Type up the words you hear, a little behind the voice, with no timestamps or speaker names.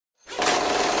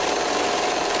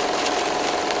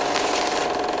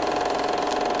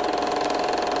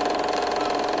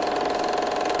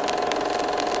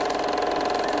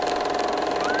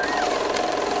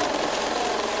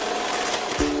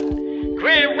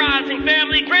YAIRON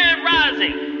family, grand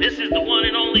rising. This is the one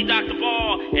and only Dr.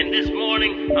 Ball, and this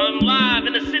morning I'm live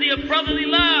in the city of brotherly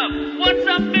love. What's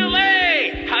up,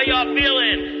 Philly? How y'all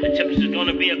feeling? The temperature's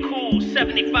gonna be a cool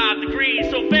 75 degrees,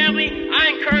 so family, I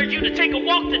encourage you to take a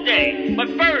walk today. But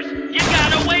first, you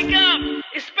gotta wake up,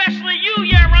 especially you,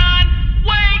 YAIRON.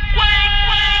 Wake, wake,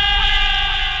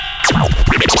 wake!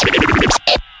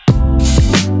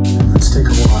 Let's take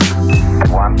a walk.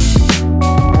 One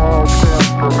small step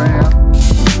for man.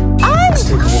 Let's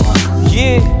take a walk.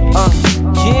 Yeah,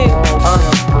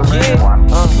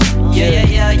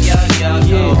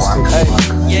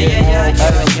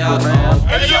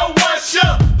 Hey yo, what's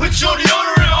up? Put your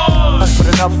deodorant on. put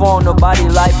enough on, nobody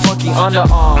like funky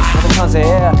underarms. When it comes to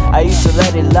hair, I used to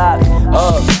let it lock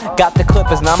up. Got the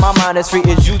clippers, now my mind is free.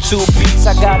 It's YouTube beats.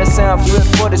 I got a sound flip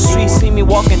for the street. See me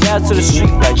walking down to the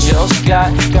street like Jill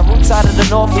Scott. Got roots out of the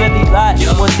North Philly lot.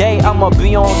 One day I'ma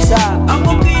be on top.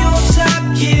 I'ma be on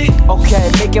top, kid. Okay,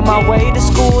 making my way to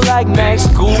school like Max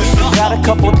School. Got a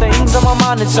couple things on my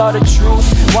mind to tell the truth.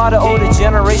 Why the older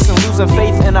generation losing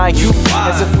faith in our youth?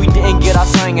 As if we didn't get our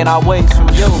singing our ways from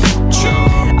you.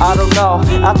 I don't know,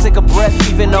 I'll take a breath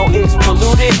even though it's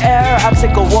polluted air. I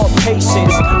take a walk,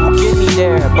 patience will get me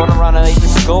there. But I'm running late to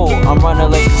school, I'm running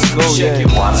late to school, yeah.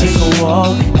 Take a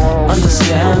walk,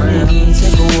 understand me.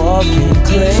 Take a walk and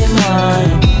clear your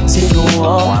mind. Take a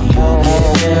walk, you'll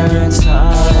get there in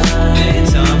time.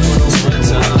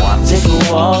 Take a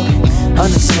walk,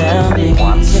 understand me.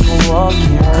 Take a walk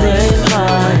and clear your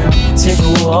mind. Take a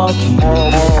walk, you'll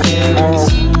get there in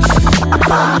time.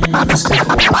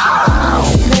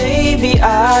 Maybe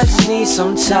I just need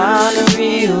some time to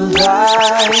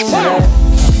realize that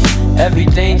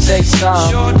everything takes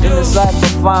time. In this life I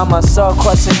find myself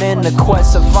questioning the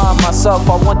quest to find myself.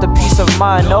 I want the peace of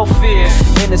mind, no fear.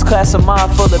 In this class of mine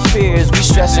full of peers, we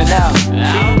stressing out,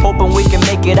 hoping we can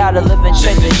make it out of living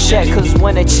check to check. Cause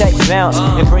when a check bounce,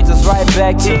 it brings us right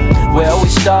back to where we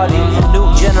started. New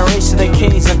generation of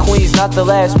kings and queens, not the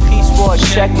last piece for a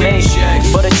checkmate,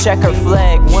 but a checker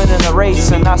flag. Winning a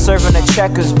race and not serving a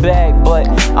checker's bag. But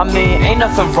I mean, ain't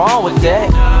nothing wrong with that.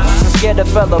 So scared the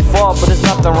fella fall, but there's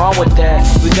nothing wrong with that.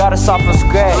 We gotta start from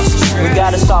scratch, we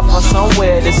gotta start from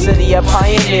somewhere. The city of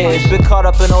pioneers, been caught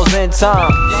up in those end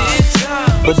times.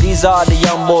 But these are the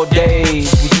young boy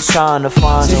days, we just trying to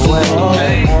find a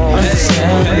way.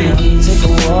 Understand me, take a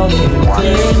walk and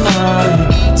clear your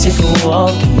mind. Take a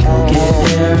walk and you'll get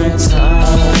there in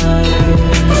time.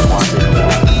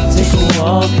 Take a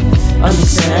walk,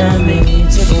 understand me.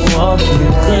 Take a walk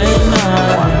and clear your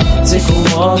mind. Take a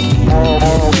walk and you'll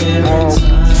get there in time.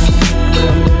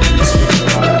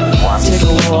 Take a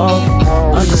walk,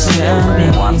 understand me.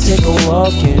 Take a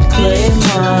walk and clear your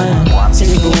mind.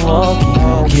 Take a walk and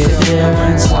you'll get there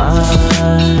in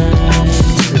time.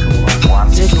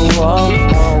 Take a walk,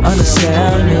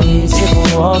 understand me. Take a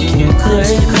walk and clear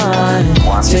your mind.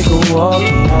 Take a walk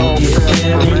and you'll get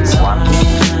there in time.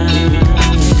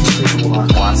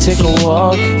 Take a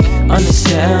walk,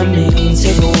 understand me.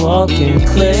 Take a walk and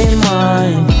clear your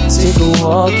mind. Take a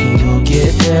walk and you'll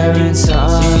get there in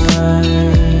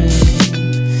time.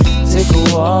 Take a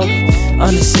walk,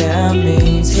 understand me.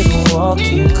 Take a walk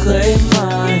and clear your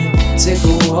mind. Take a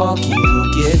walk and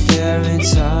you'll get there in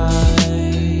time.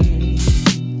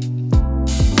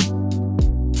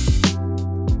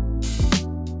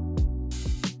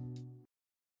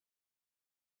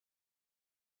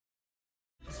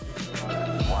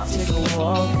 Take a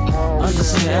walk,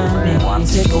 understand me.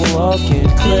 Take a walk and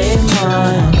clear your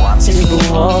mind. Take a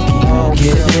walk and you'll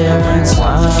get there in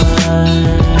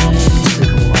time.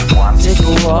 Take a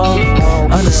walk,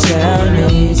 understand me.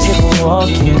 Take a walk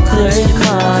and clear your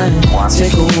mind.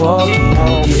 Take a walk and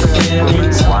you'll get there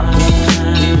in time.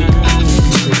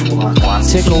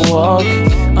 Take a walk,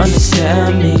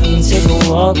 understand me. Take a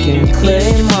walk and clear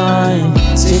your mind.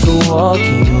 Take a walk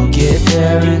and you'll get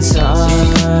there in time.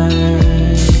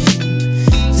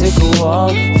 Take a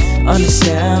walk,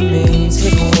 understand me.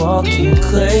 Take a walk and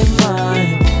clear your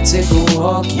mind. Take a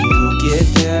walk and you'll get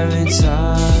there in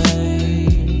time.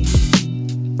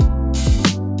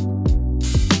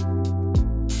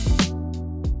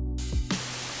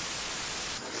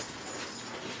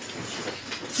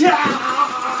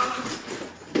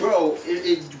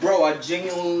 Bro, I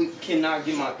genuinely cannot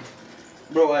get my...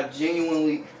 Bro, I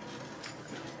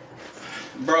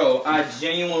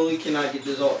genuinely cannot get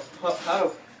this off.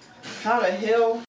 How the hell?